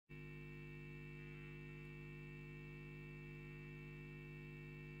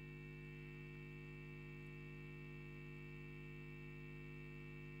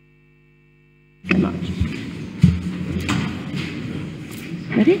so much.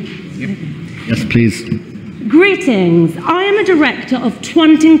 Ready? Yep. Yes, please. Greetings. I am a director of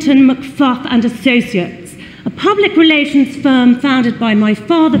Twuntington-McFuff and Associates, a public relations firm founded by my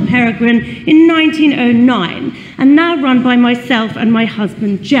father Peregrine in 1909 and now run by myself and my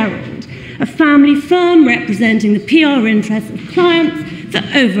husband Gerald, a family firm representing the PR interests of clients for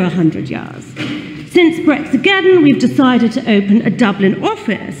over 100 years. Since Brexitegeddon, we've decided to open a Dublin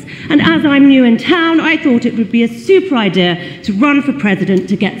office, and as I'm new in town, I thought it would be a super idea to run for president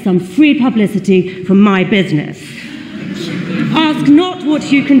to get some free publicity for my business. Ask not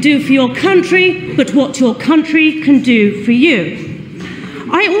what you can do for your country, but what your country can do for you.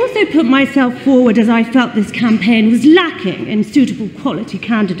 I also put myself forward as I felt this campaign was lacking in suitable quality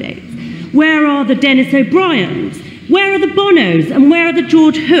candidates. Where are the Dennis O'Briens? Where are the Bonos and where are the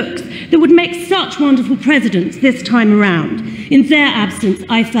George Hooks that would make such wonderful presidents this time around? In their absence,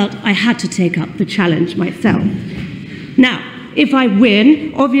 I felt I had to take up the challenge myself. Now, if I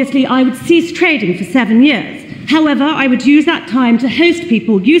win, obviously I would cease trading for 7 years. However, I would use that time to host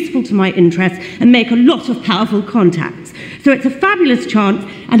people useful to my interests and make a lot of powerful contacts. So it's a fabulous chance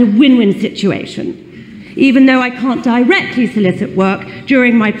and a win-win situation. Even though I can't directly solicit work,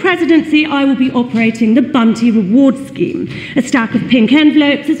 during my presidency I will be operating the Bunty reward scheme. A stack of pink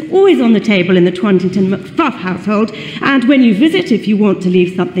envelopes is always on the table in the Twuntington-McFuff household, and when you visit, if you want to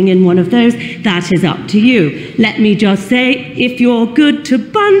leave something in one of those, that is up to you. Let me just say, if you're good to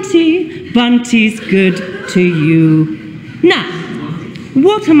Bunty, Bunty's good to you. Now,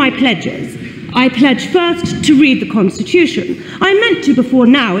 what are my pledges? I pledge first to read the Constitution. I meant to before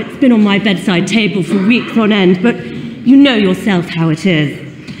now, it's been on my bedside table for weeks on end, but you know yourself how it is.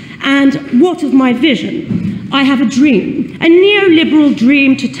 And what of my vision? I have a dream, a neoliberal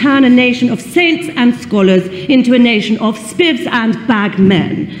dream to turn a nation of saints and scholars into a nation of spivs and bag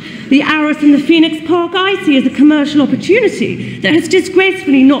men. The Arras and the Phoenix Park I see as a commercial opportunity that has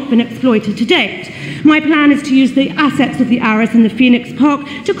disgracefully not been exploited to date. My plan is to use the assets of the Arras and the Phoenix Park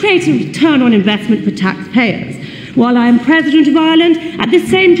to create a return on investment for taxpayers. While I am President of Ireland, at the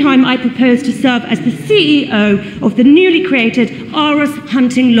same time I propose to serve as the CEO of the newly created Arras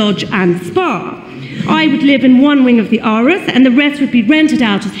Hunting Lodge and Spa. I would live in one wing of the Arras and the rest would be rented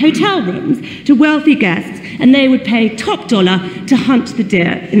out as hotel rooms to wealthy guests, and they would pay top dollar to hunt the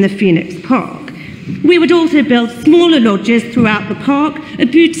deer in the Phoenix Park. We would also build smaller lodges throughout the park, a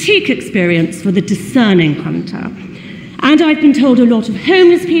boutique experience for the discerning hunter. And I've been told a lot of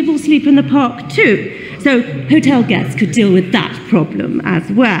homeless people sleep in the park too, so hotel guests could deal with that problem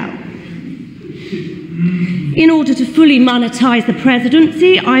as well. In order to fully monetize the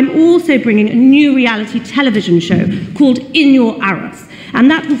presidency, I'm also bringing a new reality television show called In Your Arras, and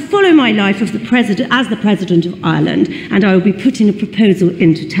that will follow my life as the President of Ireland, and I will be putting a proposal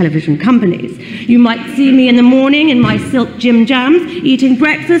into television companies. You might see me in the morning in my silk gym jams, eating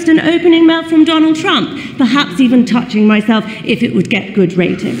breakfast and opening mail from Donald Trump, perhaps even touching myself if it would get good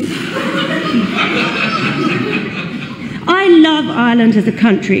ratings. I love Ireland as a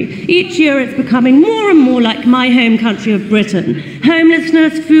country. Each year it's becoming more and more like my home country of Britain.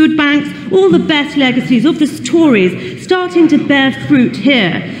 Homelessness, food banks, all the best legacies of the Tories starting to bear fruit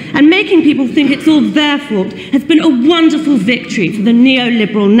here. And making people think it's all their fault has been a wonderful victory for the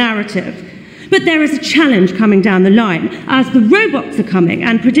neoliberal narrative. But there is a challenge coming down the line, as the robots are coming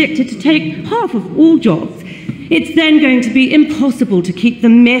and predicted to take half of all jobs. It's then going to be impossible to keep the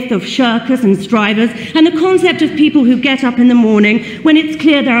myth of shirkers and strivers and the concept of people who get up in the morning when it's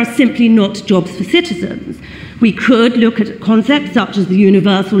clear there are simply not jobs for citizens. We could look at concepts such as the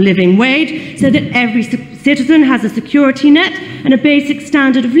universal living wage so that every citizen has a security net and a basic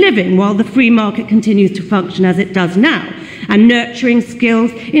standard of living while the free market continues to function as it does now, and nurturing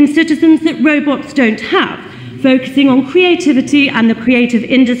skills in citizens that robots don't have, focusing on creativity and the creative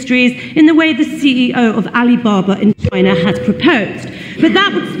industries in the way the CEO of Alibaba in China has proposed. But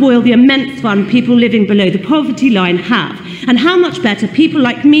that would spoil the immense fun people living below the poverty line have, and how much better people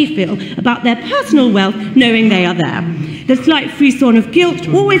like me feel about their personal wealth knowing they are there. The slight frisson of guilt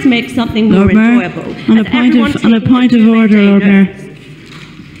always makes something more enjoyable. On a point of order, Lord Mayor.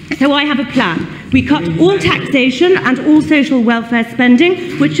 So I have a plan. We cut all taxation and all social welfare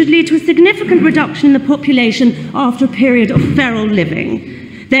spending, which should lead to a significant reduction in the population after a period of feral living.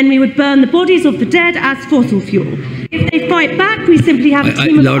 Then we would burn the bodies of the dead as fossil fuel. If they fight back, we simply have a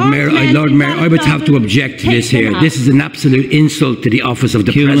team of Lord Mayor, I would have to object to this here. This is an absolute insult to the office of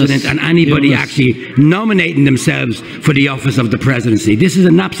the President and anybody actually nominating themselves for the office of the presidency. This is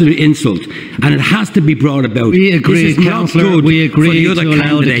an absolute insult, and it has to be brought about. We agree, Councillor. We agree to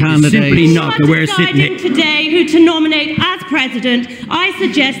allow the candidate. Simply not that we're sitting here today who you to nominate as president, I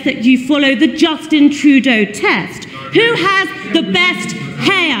suggest that you follow the Justin Trudeau test. Who has the best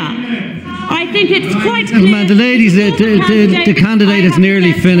hair? I think it's quite clear. Amanda, ladies, the candidate is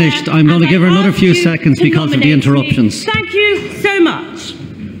nearly finished. I'm going to give her another few seconds because of the interruptions. Thank you so much.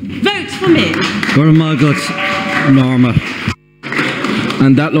 Vote for me. Norma.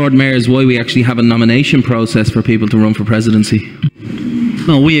 And that, Lord Mayor, is why we actually have a nomination process for people to run for presidency.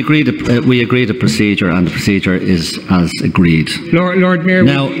 No, we agreed a procedure, and the procedure is as agreed. Lord Mayor,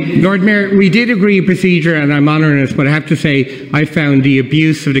 Lord Mayor, we did agree a procedure, and I'm honouring it, but I have to say I found the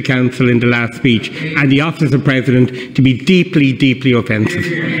abuse of the council in the last speech and the office of president to be deeply, deeply offensive.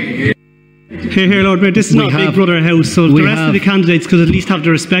 Here, Lord Mayor, this is not Big Brother House, so the rest of the candidates could at least have the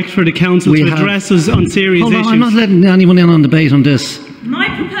respect for the council to address us on serious issues. I'm not letting anyone in on debate on this. My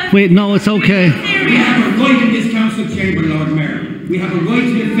proposal. Wait, no, it's okay. We have a right in this council chamber, Lord Mayor. We have a right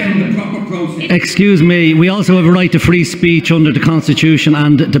to defend the proper process. Excuse me, we also have a right to free speech under the Constitution,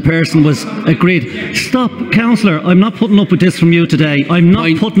 and the person was agreed. Stop, Councillor, I'm not putting up with this from you today. I'm not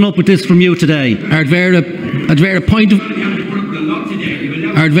putting up with this from you today. Point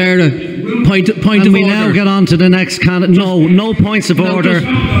of order. We now get on to the next candidate. No points of order.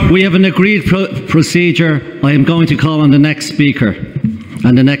 We have an agreed procedure. I am going to call on the next speaker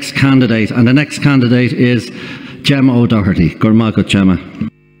and the next candidate. And the next candidate is Gemma O'Doherty. Gurmagat, Gemma.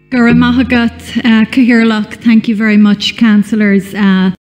 Gurmagat, Cahirlock. Thank you very much, councillors.